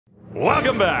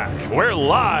Welcome back. We're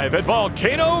live at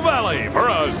Volcano Valley for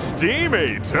a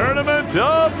steamy tournament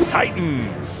of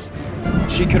Titans.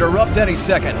 She could erupt any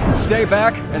second. Stay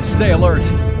back and stay alert.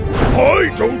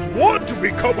 I don't want to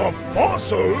become a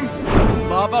fossil!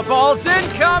 Lava balls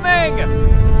incoming!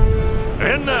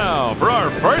 And now for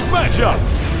our first matchup.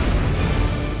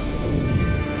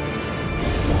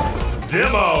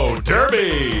 Demo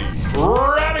Derby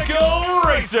Radical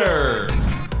Racer.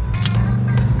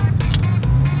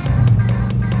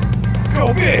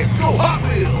 Go big, go Hot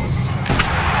Wheels!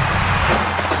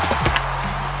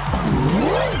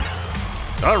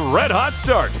 A red-hot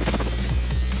start.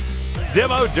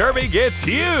 Demo Derby gets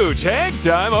huge hang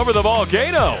time over the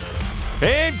volcano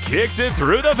and kicks it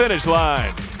through the finish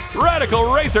line.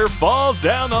 Radical Racer falls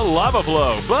down the lava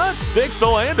flow, but sticks the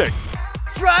landing.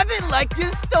 Drive it like you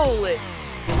stole it.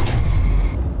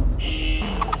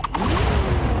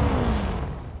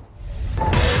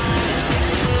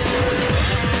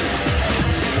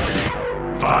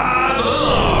 Five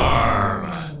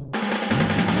alarm.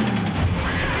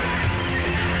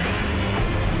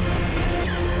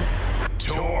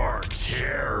 Torque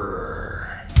terror.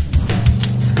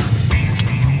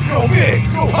 Go big,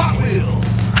 go Hot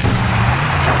Wheels!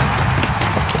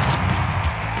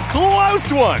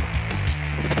 Close one.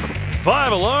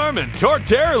 Five alarm and Torque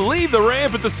Terror leave the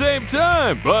ramp at the same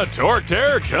time, but Torque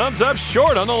Terror comes up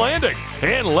short on the landing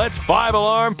and lets Five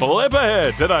Alarm flip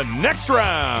ahead to the next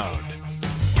round.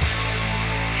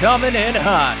 Coming in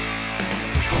hot.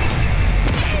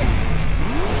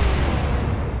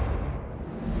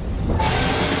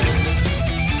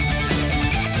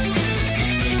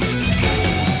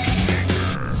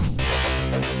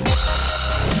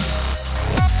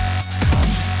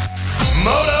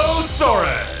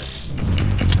 Motosaurus.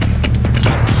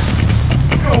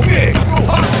 Go big, go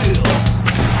Hot Wheels!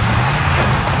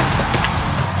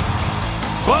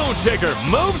 Bone Shaker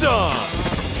moves on.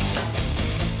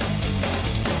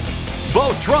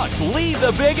 Both trucks leave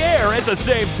the big air at the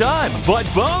same time, but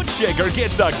Bone Shaker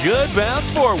gets a good bounce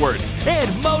forward, and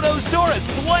Motosaurus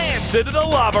slams into the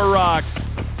lava rocks.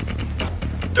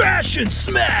 Thrash and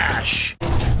smash!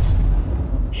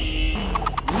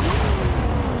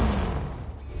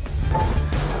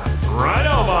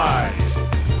 Rhinomite.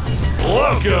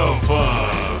 Loco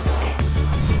Punk.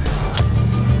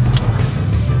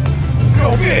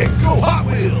 Go big, go Hot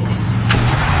Wheels!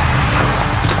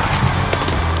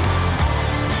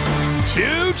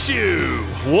 Choo-choo!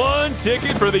 One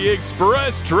ticket for the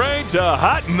express train to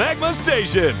Hot Magma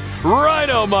Station.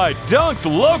 Rhinomite dunks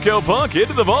Loco Punk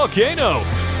into the volcano.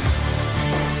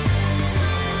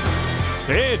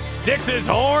 It sticks his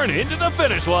horn into the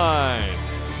finish line.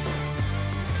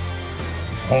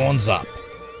 Horns up.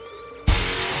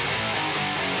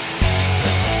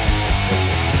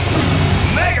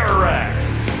 Mega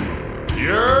Rex.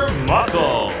 Pure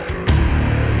muscle.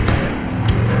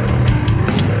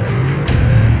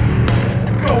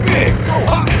 Go big, go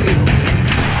Hot Wheels!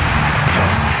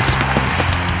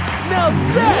 Now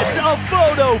that's a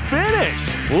photo finish!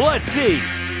 Let's see.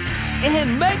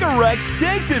 And Mega Rex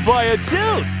takes it by a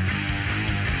tooth.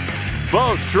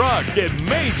 Both trucks get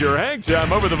major hang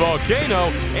time over the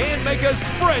volcano and make a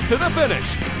sprint to the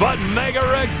finish. But Mega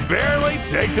Rex barely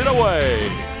takes it away.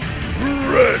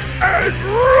 Red and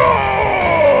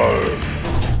roar!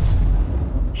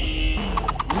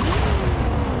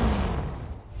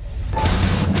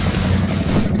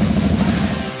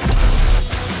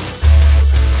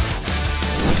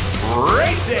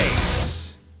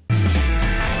 Racings!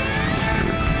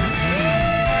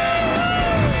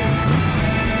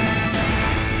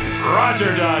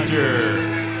 Roger Dodger!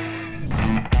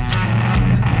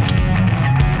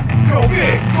 Go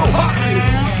big, go Hot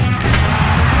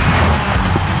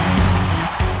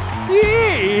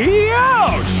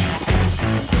Ouch!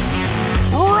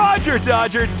 Roger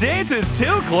Dodger dances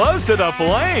too close to the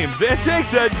flames and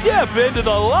takes a dip into the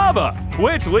lava,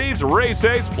 which leaves Race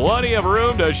Ace plenty of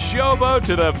room to showboat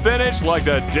to the finish like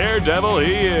the daredevil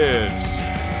he is.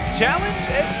 Challenge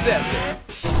accepted.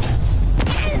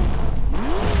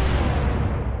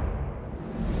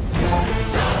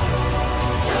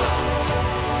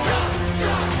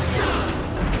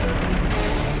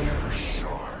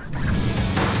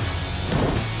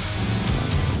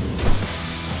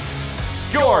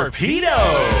 Scorpedo!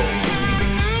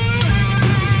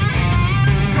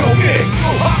 Go big,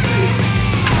 go Hot Wheels!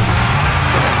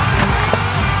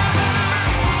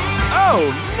 Oh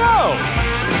no!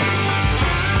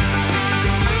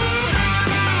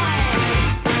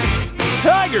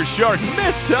 Tiger Shark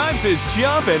mistimes his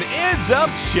jump and ends up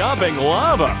chomping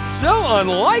lava. So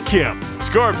unlike him.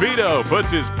 Scorpedo puts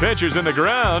his pinchers in the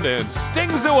ground and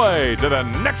stings away to the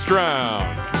next round.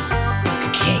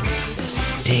 King the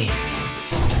Sting.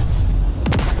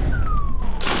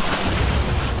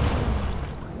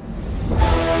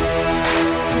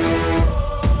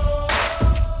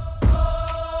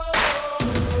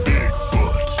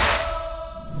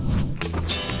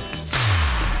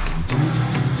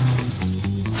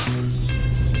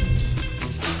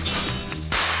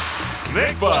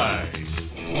 Snake bite.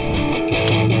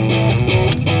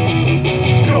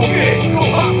 Go big, go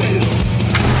Hot Wheels!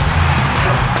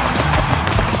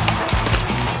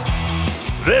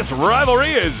 This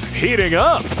rivalry is heating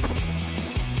up.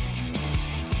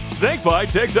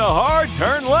 Snakebite takes a hard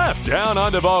turn left down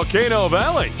onto Volcano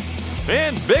Valley.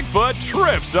 And Bigfoot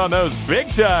trips on those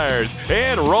big tires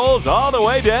and rolls all the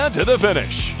way down to the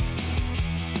finish.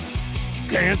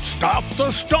 Can't stop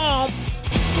the stomp!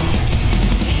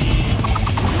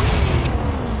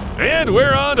 And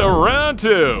we're on to round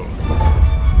 2.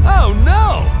 Oh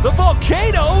no! The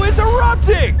volcano is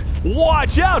erupting!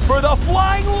 Watch out for the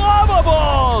flying lava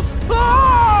balls!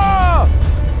 Ah!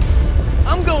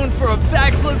 I'm going for a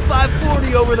backflip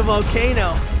 540 over the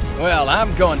volcano. Well,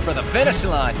 I'm going for the finish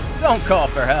line. Don't call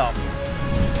for help.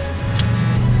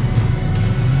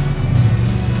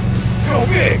 Go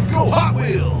big, go Hot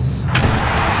Wheels!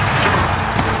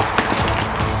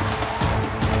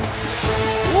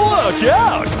 Look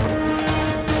out!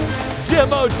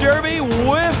 Demo Derby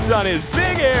whiffs on his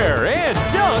big air and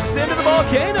dunks into the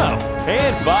volcano.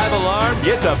 And 5 Alarm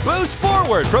gets a boost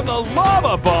forward from the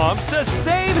lava bombs to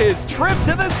save his trip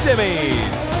to the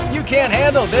semis. You can't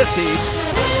handle this heat.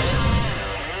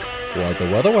 Quite the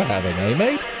weather we're having, eh,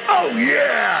 mate? Oh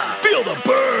yeah! Feel the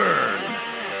burn!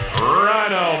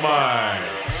 Rhino Mine.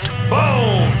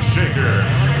 Bone Shaker.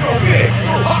 Go big,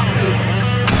 go Hot Wheels!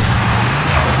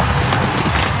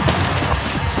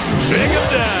 Take him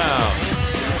down.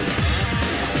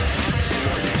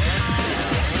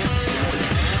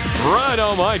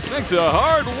 Rhino Mike takes a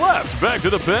hard left back to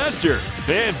the pasture.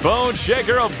 And Bone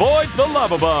Shaker avoids the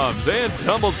lava bombs and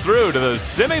tumbles through to the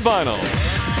semifinals.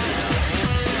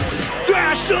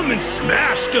 Thrashed them and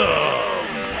smashed them!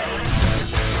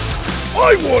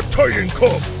 I want Titan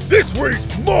Cup! This race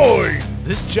mine!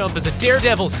 This jump is a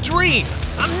daredevil's dream!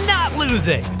 I'm not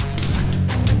losing!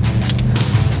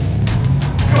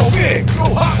 Go big,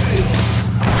 go Hot Wheels!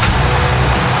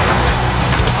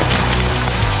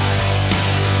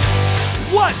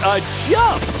 What a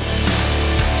jump!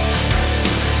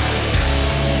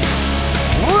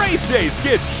 Race Ace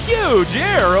gets huge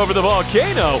air over the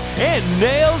volcano and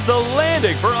nails the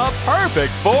landing for a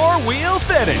perfect 4-wheel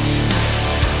finish.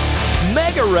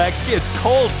 Mega Rex gets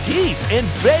cold teeth and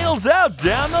bails out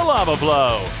down the lava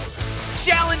flow.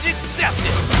 Challenge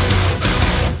accepted!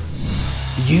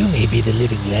 You may be the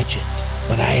living legend,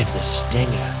 but I have the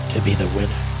stinger to be the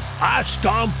winner. I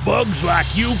stomp bugs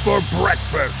like you for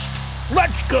breakfast!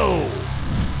 Let's go!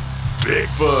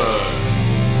 Bigfoot.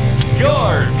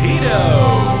 Scorpedo.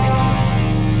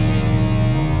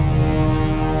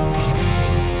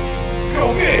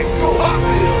 Go big, go Hot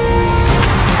Wheels!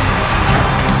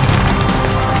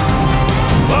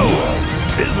 Whoa,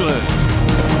 sizzling.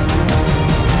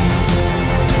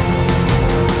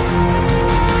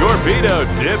 Scorpedo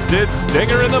dips its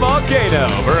stinger in the volcano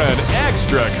for an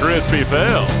extra crispy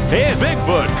fill. And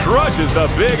Bigfoot crushes the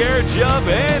big air jump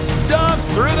and stomps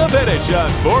through the finish on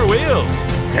 4 wheels.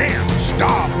 Can't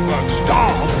stop the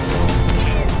stomp!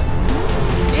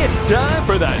 It's time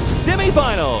for the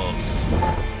semifinals.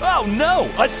 Oh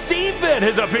no, a steam vent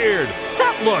has appeared.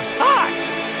 That looks hot.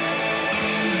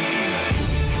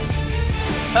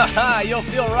 Haha, you'll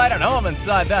feel right at home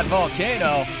inside that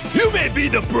volcano. You may be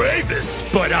the bravest,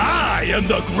 but I am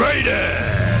the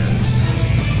greatest!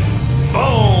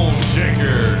 Bone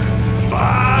Shaker.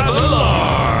 5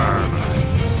 Alarm.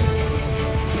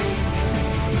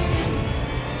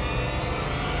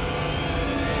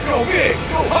 Go big,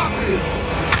 go Hot Wheels!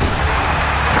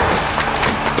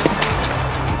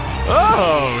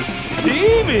 Oh,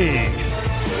 steamy.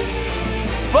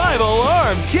 5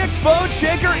 Alarm kicks Bone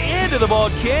Shaker into the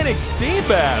volcanic steam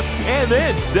bath and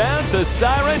then sounds the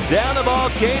siren down the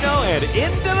volcano and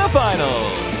into the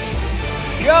finals.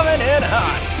 Coming in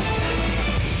hot.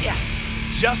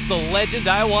 Yes! Just the legend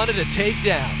I wanted to take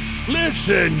down.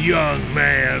 Listen, young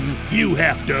man, you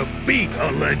have to beat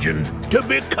a legend to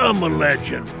become a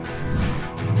legend.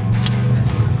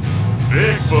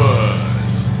 Bigfoot.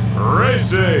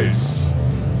 Race Ace.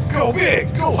 Go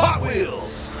big, go Hot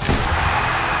Wheels!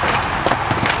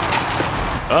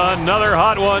 Another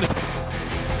hot one.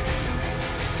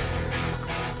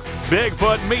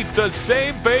 Bigfoot meets the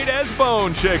same fate as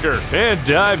Bone Shaker and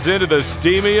dives into the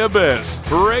steamy abyss.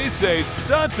 Race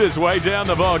stunts his way down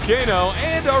the volcano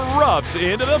and erupts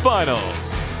into the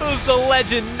finals. Who's the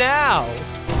legend now?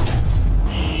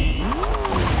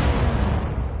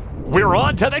 We're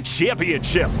on to the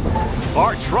championship.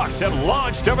 Our trucks have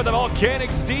launched over the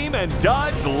volcanic steam and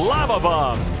dodged lava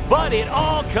bombs. But it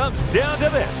all comes down to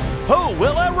this. Who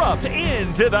will erupt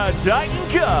into the Titan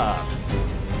Cup?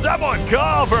 Someone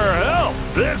call for help.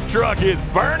 This truck is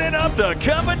burning up the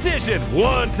competition,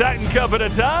 one Titan Cup at a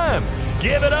time.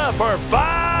 Give it up for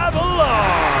 5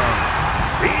 Alarm.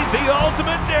 He's the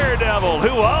ultimate daredevil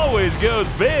who always goes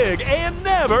big and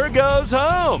never goes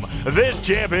home. This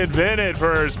champion invented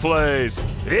first place.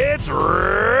 It's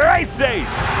Race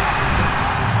Ace.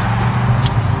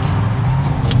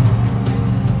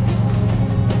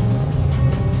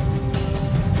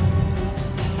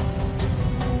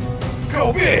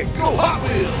 Go big, go Hot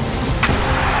Wheels!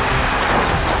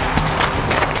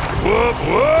 Whoop,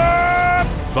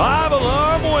 whoop! 5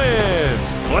 Alarm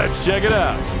wins. Let's check it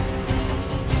out.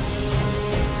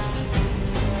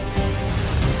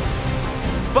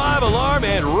 Five Alarm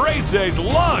and Race Ace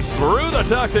launch through the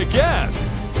toxic gas.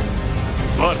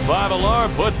 But 5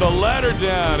 Alarm puts the ladder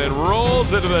down and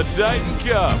rolls into the Titan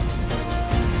Cup.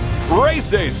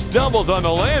 Race Ace stumbles on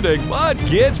the landing, but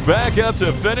gets back up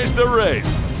to finish the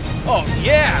race. Oh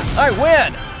yeah, I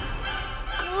win!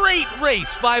 Great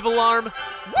race, 5 Alarm.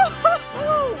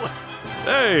 Woo-hoo-hoo!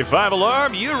 Hey, 5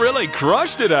 Alarm, you really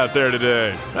crushed it out there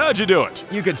today. How'd you do it?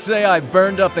 You could say I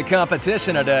burned up the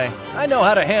competition today. I know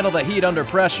how to handle the heat under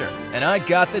pressure, and I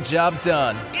got the job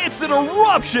done. It's an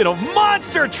eruption of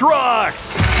monster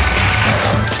trucks!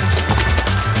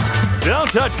 Don't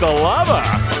touch the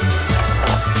lava!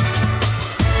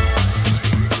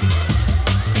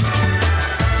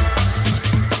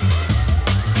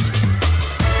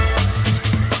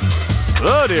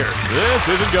 Oh dear, this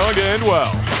isn't going to end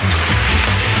well.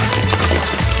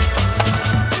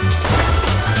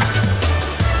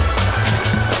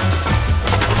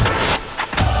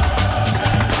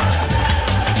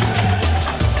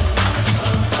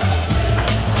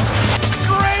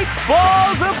 Great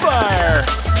balls of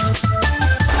fire!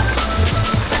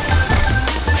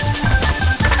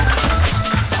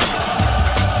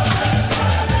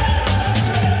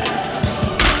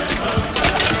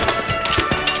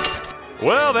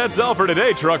 Well, that's all for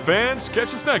today, truck fans.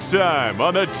 Catch us next time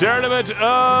on the Tournament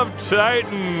of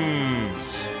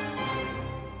Titans.